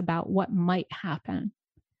pathologize about what might happen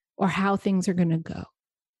or how things are going to go.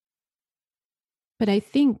 But I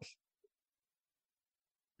think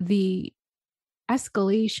the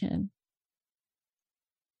escalation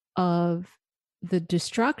of the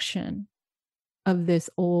destruction of this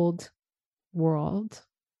old world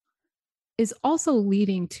is also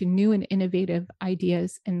leading to new and innovative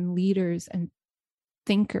ideas and leaders and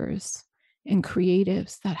thinkers and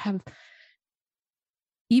creatives that have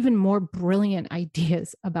even more brilliant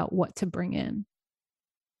ideas about what to bring in.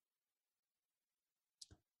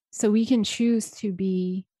 So we can choose to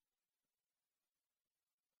be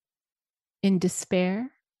in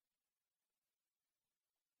despair,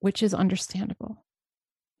 which is understandable.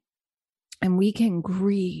 And we can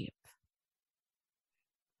grieve,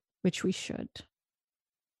 which we should.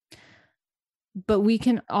 But we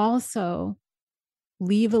can also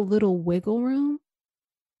leave a little wiggle room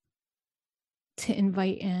to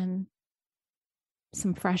invite in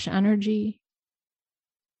some fresh energy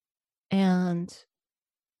and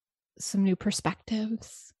some new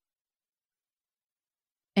perspectives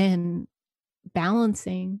and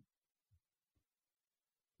balancing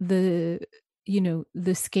the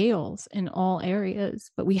scales in all areas.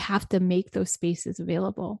 But we have to make those spaces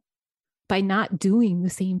available by not doing the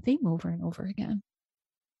same thing over and over again.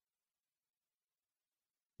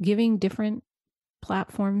 Giving different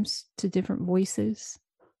platforms to different voices,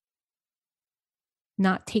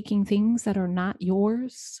 not taking things that are not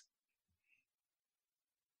yours,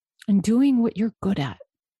 and doing what you're good at.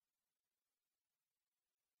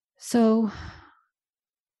 So,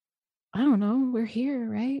 I don't know, we're here,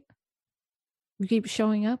 right? We keep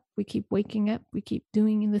showing up, we keep waking up, we keep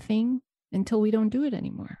doing the thing until we don't do it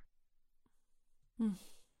anymore.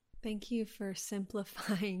 Thank you for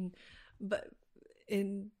simplifying, but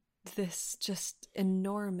in this just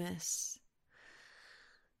enormous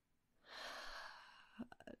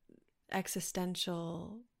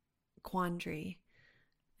existential quandary.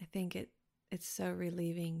 I think it's so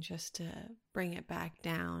relieving just to bring it back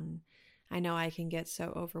down. I know I can get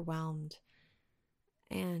so overwhelmed.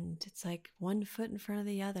 And it's like one foot in front of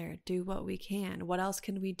the other. Do what we can. What else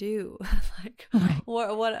can we do? Like, right.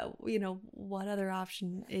 What other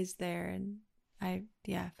option is there? And I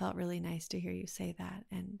felt really nice to hear you say that.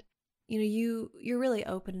 And you're really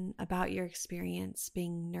open about your experience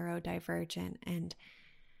being neurodivergent, and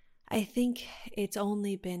I think it's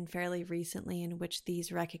only been fairly recently in which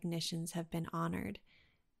these recognitions have been honored.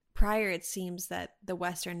 Prior, it seems that the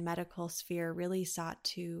Western medical sphere really sought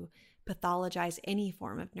to pathologize any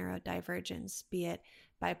form of neurodivergence, be it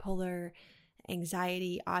bipolar,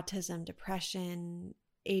 anxiety, autism, depression,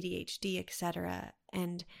 ADHD, etc.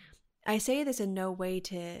 And I say this in no way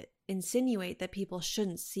to insinuate that people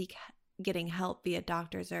shouldn't seek getting help via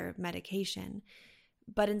doctors or medication,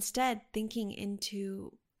 but instead thinking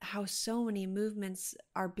into how so many movements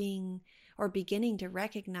are beginning to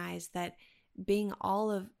recognize that being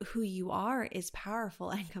all of who you are is powerful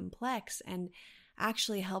and complex, and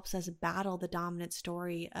actually helps us battle the dominant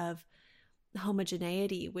story of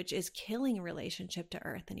homogeneity, which is killing relationship to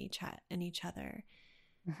earth and each other.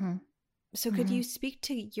 Mm-hmm. So could you speak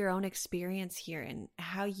to your own experience here and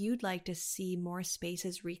how you'd like to see more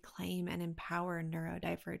spaces reclaim and empower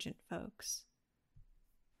neurodivergent folks?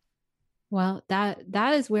 Well,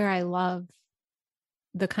 that is where I love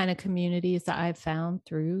the kind of communities that I've found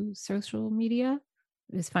through social media,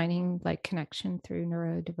 is finding like connection through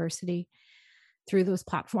neurodiversity, through those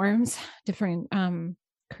platforms, different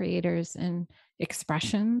creators and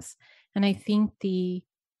expressions. And I think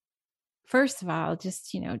first of all,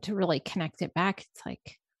 just, to really connect it back, it's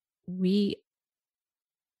like we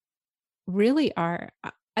really are,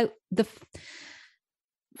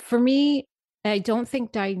 for me, I don't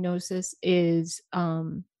think diagnosis is,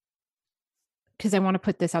 because I want to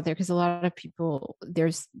put this out there, because a lot of people,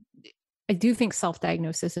 I do think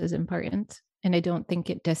self-diagnosis is important, and I don't think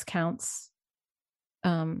it discounts,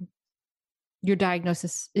 your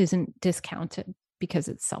diagnosis isn't discounted because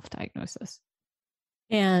it's self-diagnosis.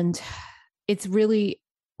 And it's really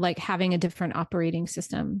like having a different operating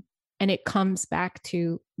system. And it comes back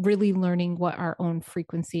to really learning what our own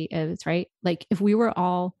frequency is, right? Like if we were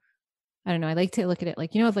all I don't know. I like to look at it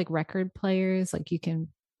like, you know, like record players, like you can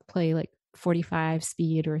play like 45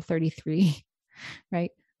 speed or 33,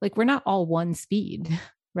 right? Like we're not all one speed,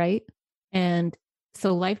 right? And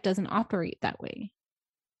so life doesn't operate that way.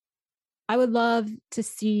 I would love to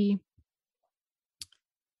see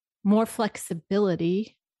more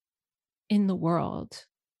flexibility in the world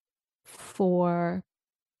for,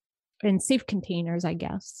 and safe containers, I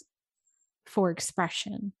guess, for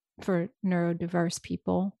expression for neurodiverse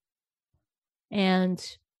people,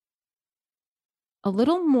 and a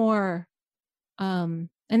little more and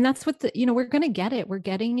that's what the, you know, we're going to get it, we're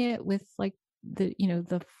getting it with like the, you know,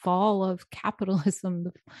 the fall of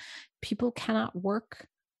capitalism. People cannot work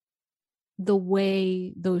the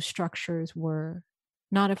way those structures were,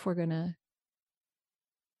 not if we're going to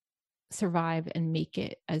survive and make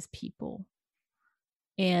it as people.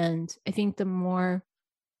 And I think the more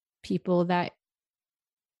people that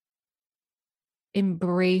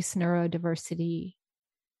embrace neurodiversity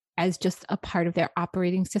as just a part of their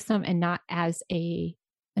operating system and not as an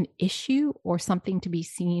issue or something to be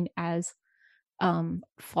seen as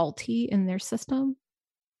faulty in their system,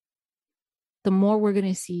 the more we're going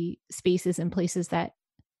to see spaces and places that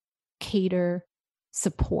cater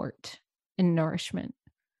support and nourishment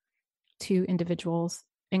to individuals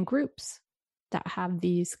and groups that have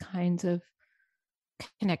these kinds of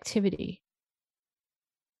connectivity,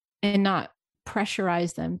 and not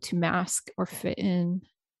pressurize them to mask or fit in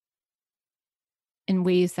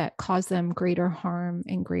ways that cause them greater harm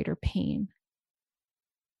and greater pain.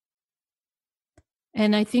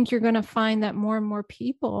 And I think you're going to find that more and more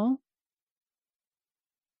people,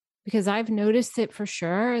 because I've noticed it for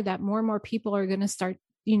sure, that more and more people are going to start,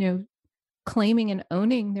 you know, claiming and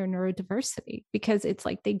owning their neurodiversity, because it's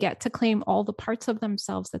like they get to claim all the parts of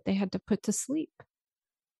themselves that they had to put to sleep.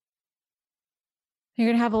 You're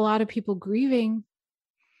going to have a lot of people grieving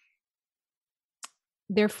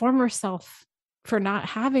their former self for not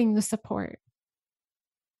having the support,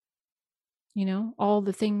 you know, all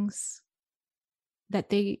the things that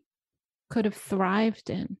they could have thrived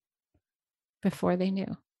in before they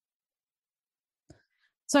knew.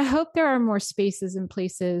 So I hope there are more spaces and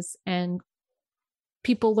places and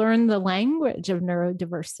people learn the language of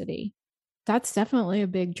neurodiversity. That's definitely a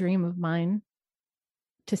big dream of mine,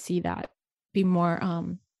 to see that be more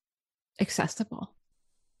accessible.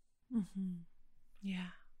 Mm-hmm. Yeah,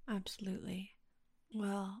 absolutely.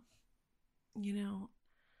 Well, you know,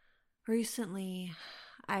 recently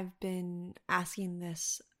I've been asking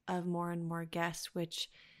this of more and more guests, which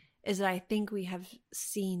is that I think we have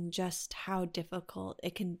seen just how difficult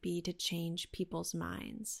it can be to change people's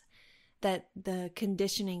minds. That the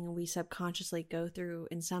conditioning we subconsciously go through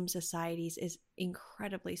in some societies is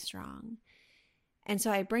incredibly strong. And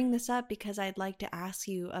so I bring this up because I'd like to ask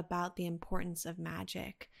you about the importance of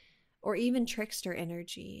magic, or even trickster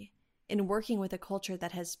energy, in working with a culture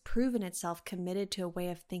that has proven itself committed to a way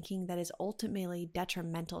of thinking that is ultimately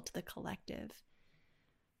detrimental to the collective.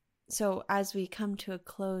 So as we come to a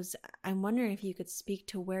close, I'm wondering if you could speak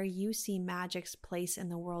to where you see magic's place in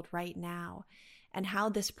the world right now, and how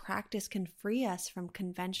this practice can free us from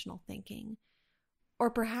conventional thinking, or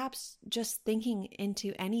perhaps just thinking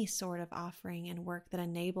into any sort of offering and work that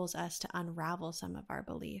enables us to unravel some of our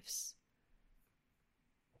beliefs.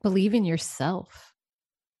 Believe in yourself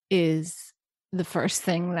is the first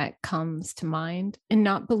thing that comes to mind, and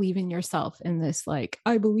not believe in yourself in this, like,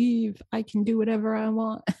 I believe I can do whatever I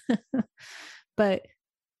want, but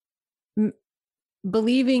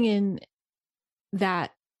believing in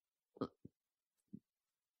that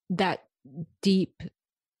deep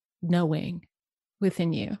knowing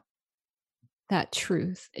within you, that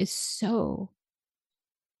truth is so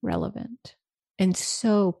relevant and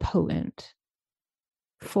so potent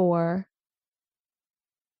for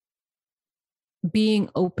being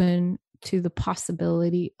open to the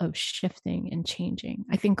possibility of shifting and changing.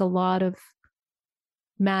 I think a lot of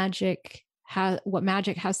what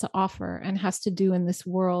magic has to offer and has to do in this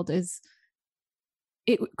world is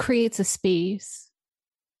it creates a space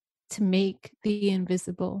to make the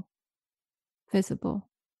invisible visible,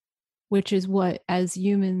 which is what, as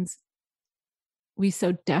humans, we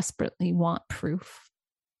so desperately want proof.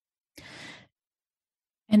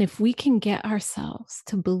 And if we can get ourselves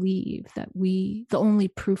to believe that the only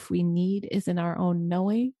proof we need is in our own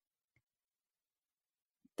knowing,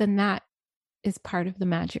 then that is part of the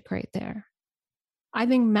magic right there. I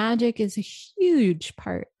think magic is a huge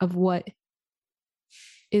part of what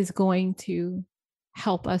is going to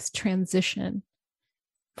help us transition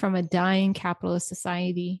from a dying capitalist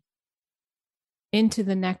society into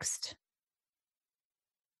the next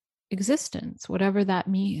existence, whatever that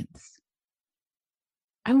means.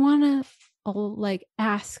 I want to like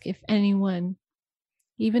ask if anyone,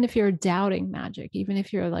 even if you're doubting magic, even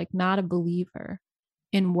if you're like not a believer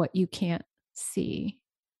in what you can't see,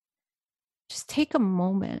 just take a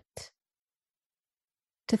moment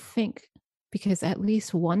to think, because at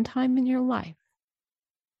least one time in your life,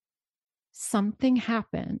 something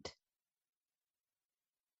happened.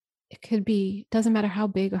 It could be, doesn't matter how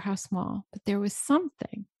big or how small, but there was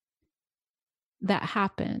something that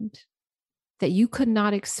happened that you could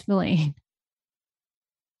not explain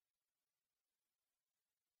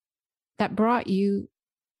that brought you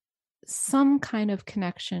some kind of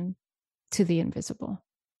connection to the invisible.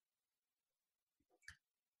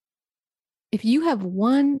 If you have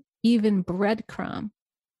one even breadcrumb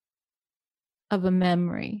of a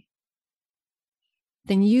memory,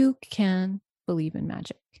 then you can believe in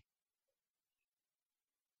magic.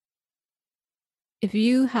 If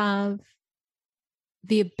you have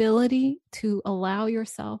the ability to allow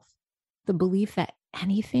yourself the belief that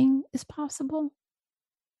anything is possible,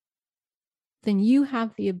 then you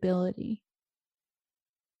have the ability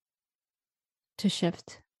to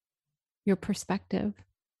shift your perspective.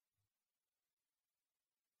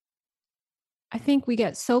 I think we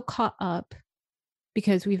get so caught up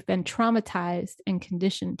because we've been traumatized and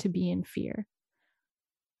conditioned to be in fear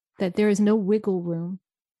that there is no wiggle room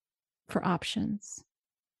for options.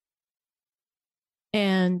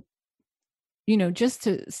 And, you know, just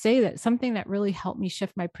to say that something that really helped me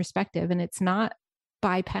shift my perspective, and it's not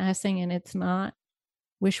bypassing and it's not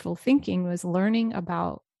wishful thinking, was learning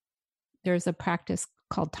about, there's a practice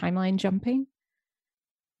called timeline jumping,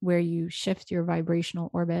 where you shift your vibrational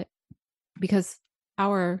orbit, because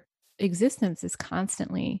our existence is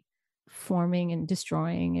constantly forming and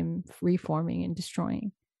destroying and reforming and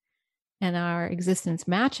destroying. And our existence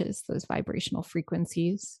matches those vibrational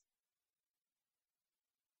frequencies,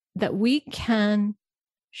 that we can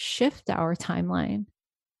shift our timeline.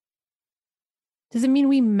 Does it mean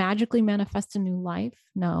we magically manifest a new life?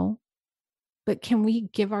 No. But can we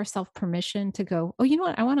give ourselves permission to go, oh, you know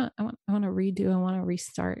what? I want to redo, I want to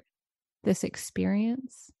restart this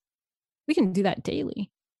experience. We can do that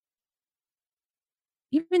daily.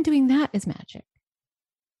 Even doing that is magic.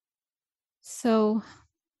 So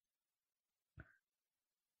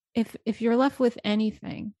if you're left with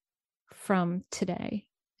anything from today,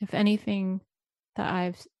 if anything that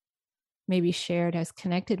I've maybe shared has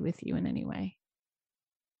connected with you in any way,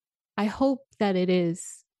 I hope that it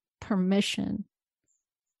is permission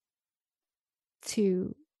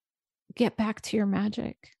to get back to your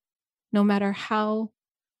magic, no matter how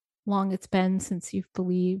long it's been since you've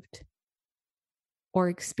believed or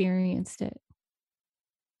experienced it.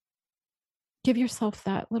 Give yourself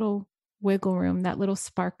that little wiggle room, that little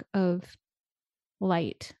spark of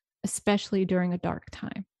light, especially during a dark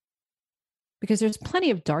time, because there's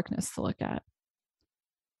plenty of darkness to look at,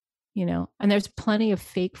 you know, and there's plenty of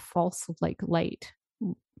fake, false, like light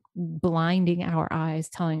blinding our eyes,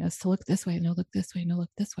 telling us to look this way, no, look this way, no,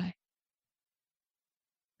 look this way.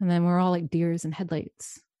 And then we're all like deers in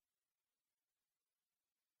headlights.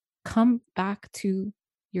 Come back to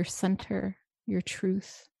your center, your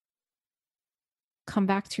truth. Come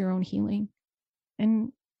back to your own healing,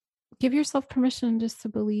 and give yourself permission just to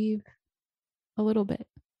believe a little bit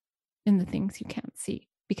in the things you can't see,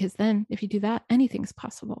 because then if you do that, anything's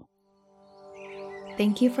possible.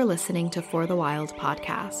 Thank you for listening to For the Wild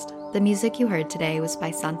podcast. The music you heard today was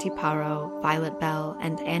by Santi Paro, Violet Bell,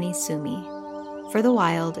 and Annie Sumi. For the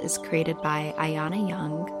Wild is created by Ayana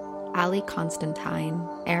Young, Ali Constantine,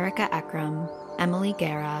 Erica Ekram, Emily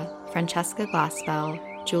Guerra, Francesca Glassbell,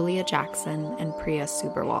 Julia Jackson, and Priya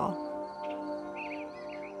Suberwal.